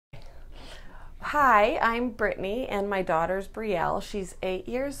Hi, I'm Brittany and my daughter's Brielle. She's 8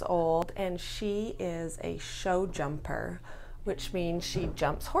 years old and she is a show jumper, which means she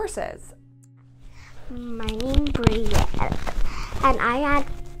jumps horses. My name's Brielle and I had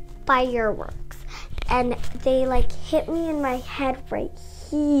fireworks and they hit me in my head right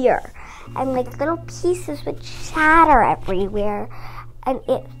here and little pieces would shatter everywhere and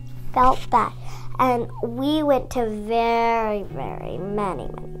it felt bad. And we went to very many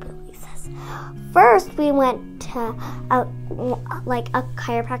places. First, we went to a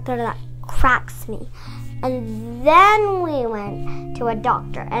chiropractor that cracks me. And then we went to a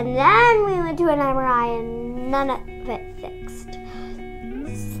doctor. And then we went to an MRI and none of it fixed.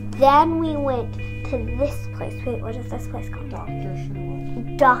 Then we went to this place. Wait, what is this place called? Dr.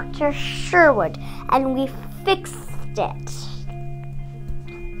 Sherwood. Dr. Sherwood. And we fixed it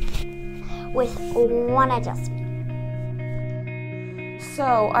with one adjustment.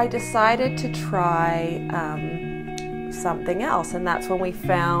 So I decided to try something else, and that's when we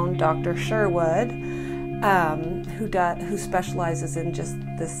found Dr. Sherwood, who specializes in just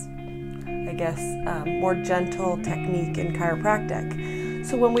this, more gentle technique in chiropractic.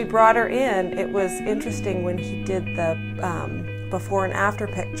 So when we brought her in, it was interesting when he did the before and after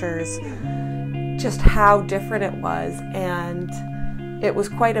pictures, just how different it was, and it was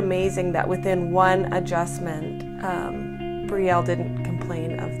quite amazing that within one adjustment, Brielle didn't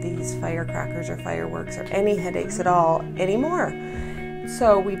complain of these firecrackers or fireworks or any headaches at all anymore.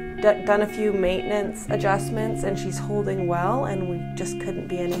 So we've done a few maintenance adjustments and she's holding well, and we just couldn't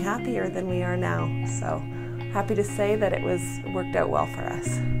be any happier than we are now. So happy to say that it worked out well for us.